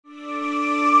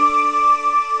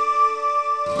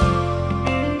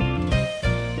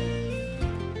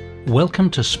Welcome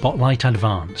to Spotlight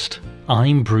Advanced.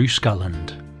 I'm Bruce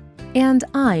Gulland. And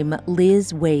I'm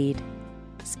Liz Waid.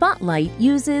 Spotlight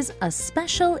uses a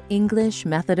special English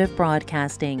method of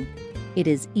broadcasting. It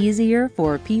is easier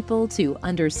for people to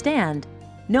understand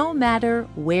no matter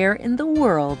where in the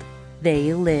world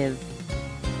they live.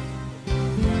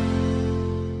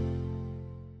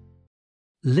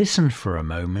 Listen for a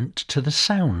moment to the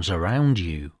sounds around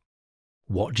you.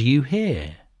 What do you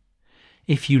hear?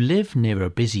 If you live near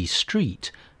a busy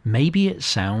street, maybe it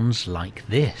sounds like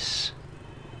this.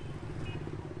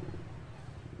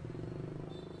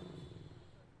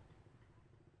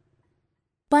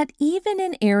 But even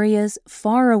in areas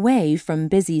far away from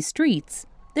busy streets,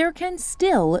 there can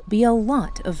still be a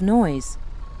lot of noise.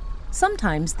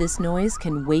 Sometimes this noise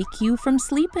can wake you from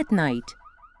sleep at night.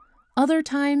 Other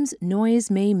times, noise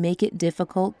may make it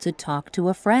difficult to talk to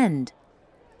a friend.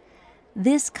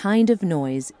 This kind of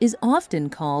noise is often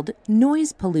called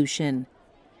noise pollution.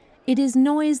 It is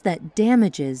noise that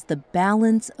damages the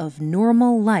balance of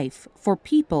normal life for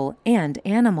people and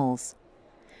animals.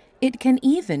 It can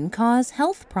even cause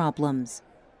health problems.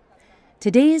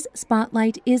 Today's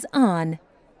spotlight is on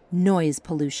noise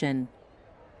pollution.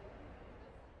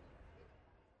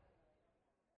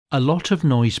 A lot of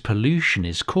noise pollution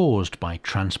is caused by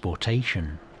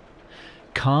transportation.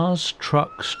 Cars,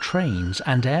 trucks, trains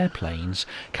and airplanes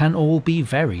can all be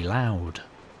very loud.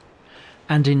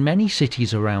 And in many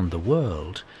cities around the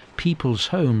world, people's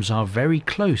homes are very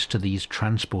close to these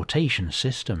transportation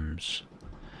systems.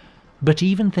 But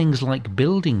even things like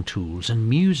building tools and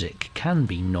music can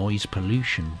be noise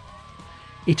pollution.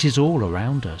 It is all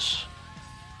around us.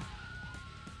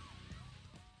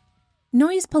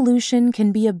 Noise pollution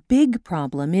can be a big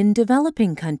problem in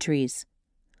developing countries.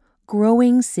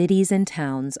 Growing cities and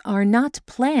towns are not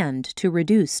planned to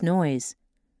reduce noise.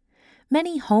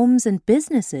 Many homes and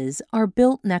businesses are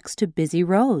built next to busy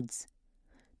roads.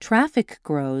 Traffic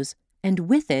grows, and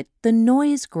with it, the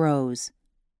noise grows.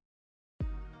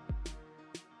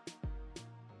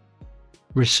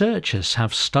 Researchers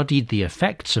have studied the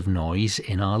effects of noise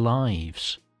in our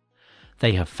lives.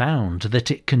 They have found that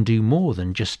it can do more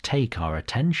than just take our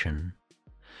attention.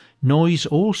 Noise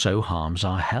also harms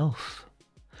our health.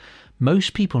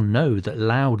 Most people know that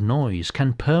loud noise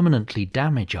can permanently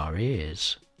damage our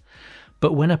ears.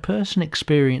 But when a person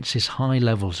experiences high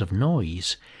levels of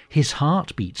noise, his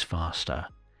heart beats faster.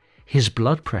 His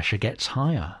blood pressure gets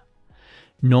higher.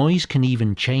 Noise can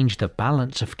even change the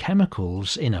balance of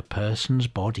chemicals in a person's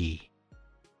body.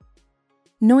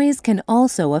 Noise can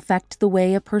also affect the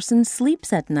way a person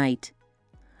sleeps at night.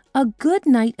 A good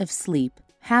night of sleep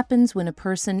happens when a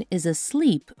person is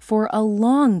asleep for a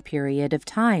long period of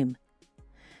time.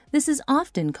 This is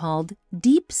often called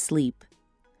deep sleep.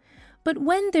 But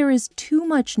when there is too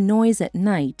much noise at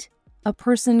night, a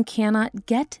person cannot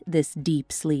get this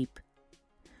deep sleep.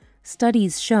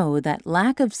 Studies show that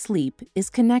lack of sleep is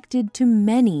connected to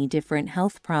many different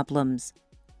health problems.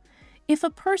 If a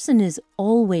person is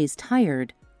always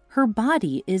tired, her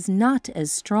body is not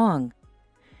as strong.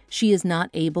 She is not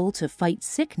able to fight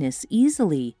sickness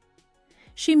easily.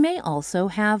 She may also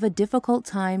have a difficult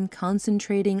time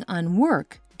concentrating on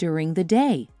work during the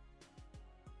day.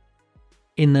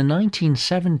 In the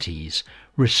 1970s,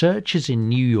 researchers in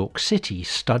New York City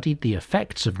studied the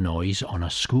effects of noise on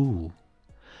a school.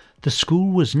 The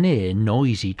school was near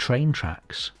noisy train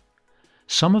tracks.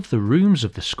 Some of the rooms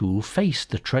of the school faced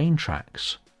the train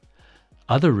tracks.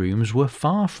 Other rooms were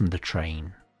far from the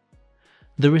train.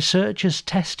 The researchers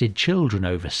tested children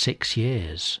over 6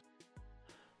 years.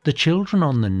 The children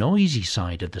on the noisy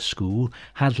side of the school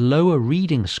had lower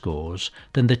reading scores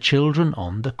than the children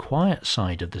on the quiet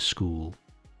side of the school.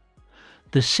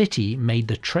 The city made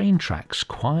the train tracks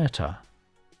quieter,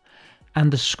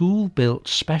 and the school built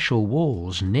special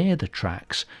walls near the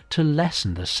tracks to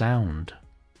lessen the sound.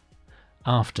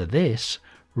 After this,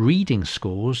 reading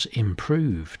scores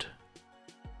improved.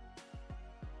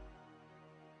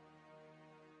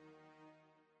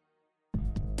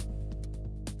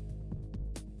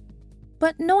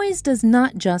 But noise does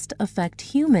not just affect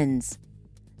humans.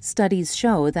 Studies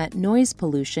show that noise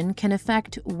pollution can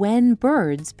affect when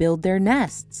birds build their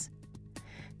nests.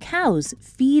 Cows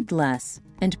feed less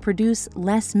and produce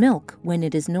less milk when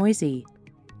it is noisy.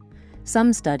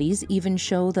 Some studies even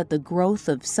show that the growth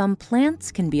of some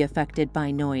plants can be affected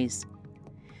by noise.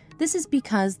 This is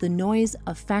because the noise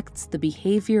affects the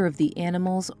behavior of the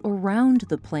animals around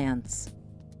the plants.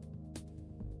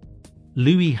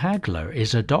 Louis Hagler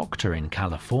is a doctor in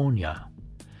California.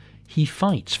 He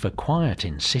fights for quiet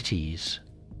in cities.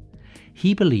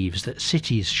 He believes that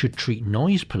cities should treat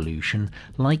noise pollution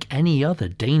like any other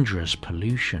dangerous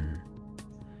pollution.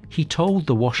 He told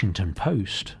the Washington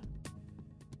Post,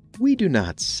 "We do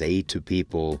not say to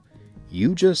people,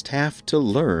 'You just have to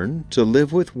learn to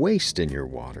live with waste in your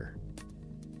water.'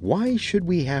 Why should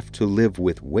we have to live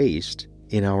with waste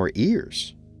in our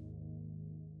ears?"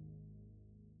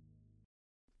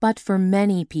 But for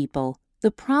many people,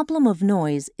 the problem of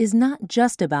noise is not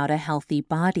just about a healthy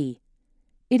body.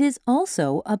 It is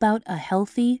also about a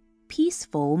healthy,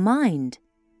 peaceful mind.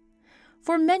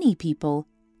 For many people,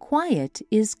 quiet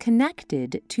is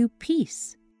connected to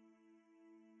peace.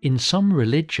 in some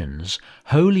religions,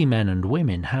 holy men and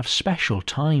women have special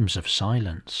times of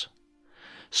silence.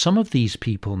 Some of these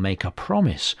people make a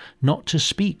promise not to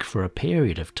speak for a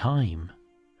period of time.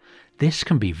 This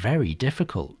can be very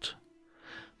difficult.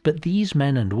 But these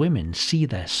men and women see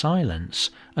their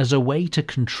silence as a way to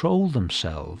control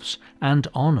themselves and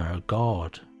honour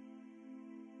God.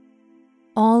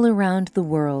 All around the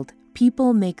world,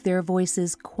 people make their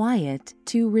voices quiet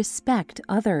to respect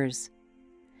others.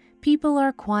 People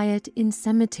are quiet in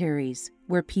cemeteries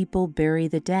where people bury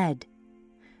the dead.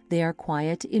 They are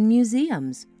quiet in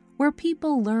museums where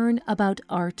people learn about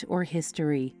art or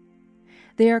history.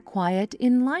 They are quiet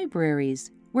in libraries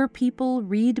where people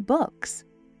read books.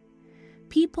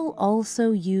 People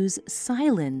also use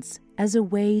silence as a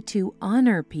way to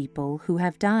honor people who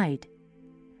have died.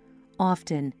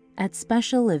 Often, at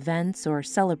special events or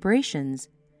celebrations,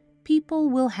 people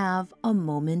will have a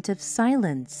moment of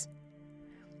silence.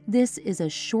 This is a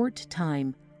short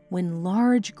time when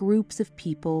large groups of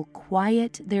people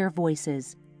quiet their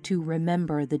voices to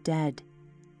remember the dead.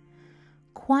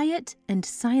 Quiet and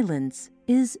silence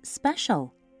is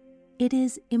special. It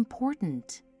is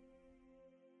important.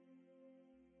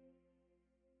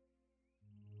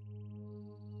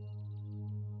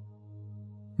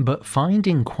 But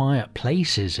finding quiet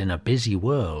places in a busy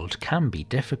world can be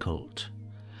difficult.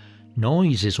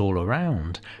 Noise is all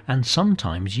around, and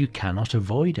sometimes you cannot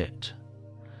avoid it.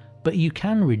 But you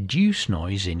can reduce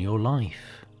noise in your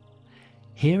life.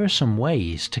 Here are some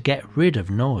ways to get rid of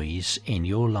noise in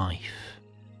your life.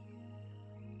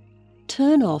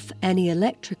 Turn off any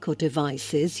electrical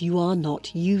devices you are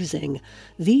not using.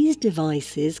 These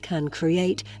devices can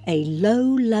create a low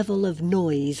level of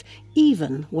noise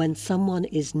even when someone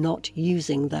is not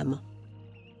using them.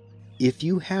 If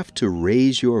you have to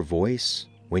raise your voice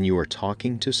when you are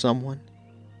talking to someone,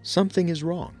 something is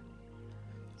wrong.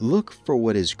 Look for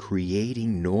what is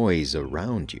creating noise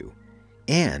around you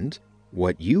and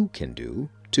what you can do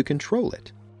to control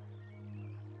it.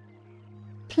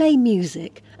 Play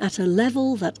music at a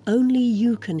level that only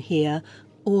you can hear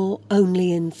or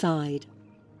only inside.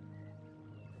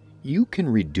 You can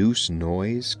reduce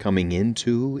noise coming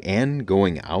into and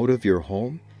going out of your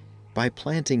home by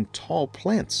planting tall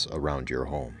plants around your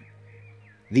home.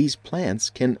 These plants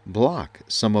can block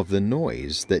some of the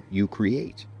noise that you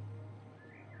create.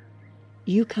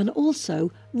 You can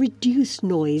also reduce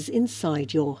noise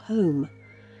inside your home.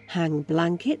 Hang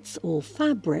blankets or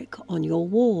fabric on your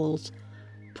walls.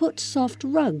 Put soft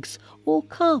rugs or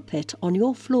carpet on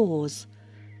your floors.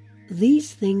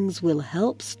 These things will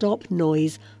help stop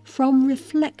noise from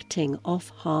reflecting off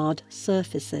hard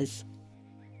surfaces.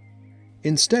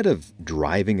 Instead of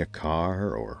driving a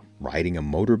car or riding a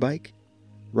motorbike,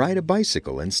 ride a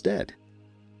bicycle instead.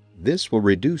 This will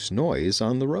reduce noise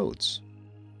on the roads.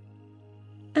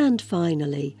 And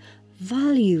finally,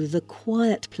 value the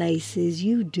quiet places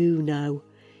you do know.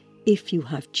 If you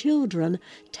have children,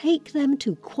 take them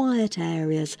to quiet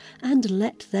areas and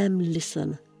let them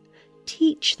listen.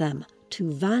 Teach them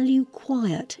to value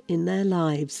quiet in their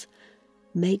lives.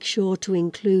 Make sure to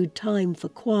include time for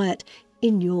quiet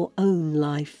in your own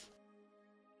life.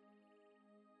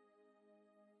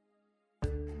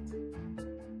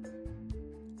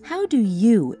 How do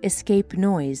you escape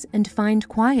noise and find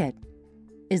quiet?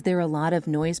 Is there a lot of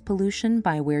noise pollution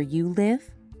by where you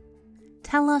live?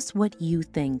 Tell us what you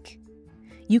think.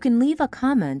 You can leave a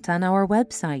comment on our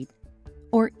website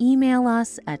or email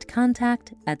us at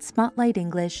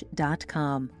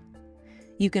contact@spotlightenglish.com.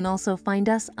 You can also find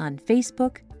us on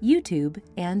Facebook, YouTube,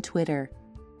 and Twitter.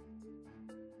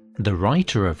 The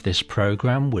writer of this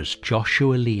program was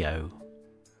Joshua Leo.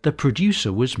 The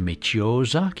producer was Michio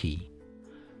Ozaki.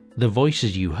 The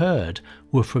voices you heard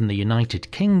were from the United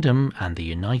Kingdom and the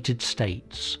United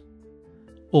States.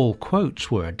 All quotes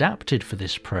were adapted for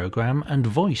this program and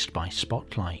voiced by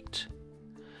Spotlight.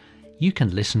 You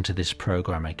can listen to this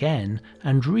program again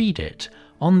and read it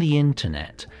on the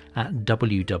internet at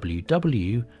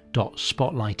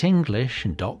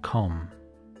www.spotlightenglish.com.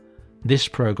 This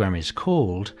program is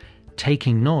called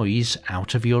Taking Noise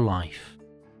Out of Your Life.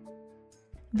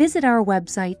 Visit our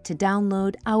website to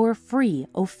download our free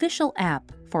official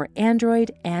app for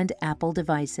Android and Apple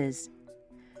devices.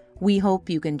 We hope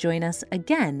you can join us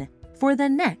again for the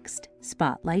next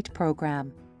Spotlight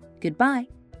program. Goodbye.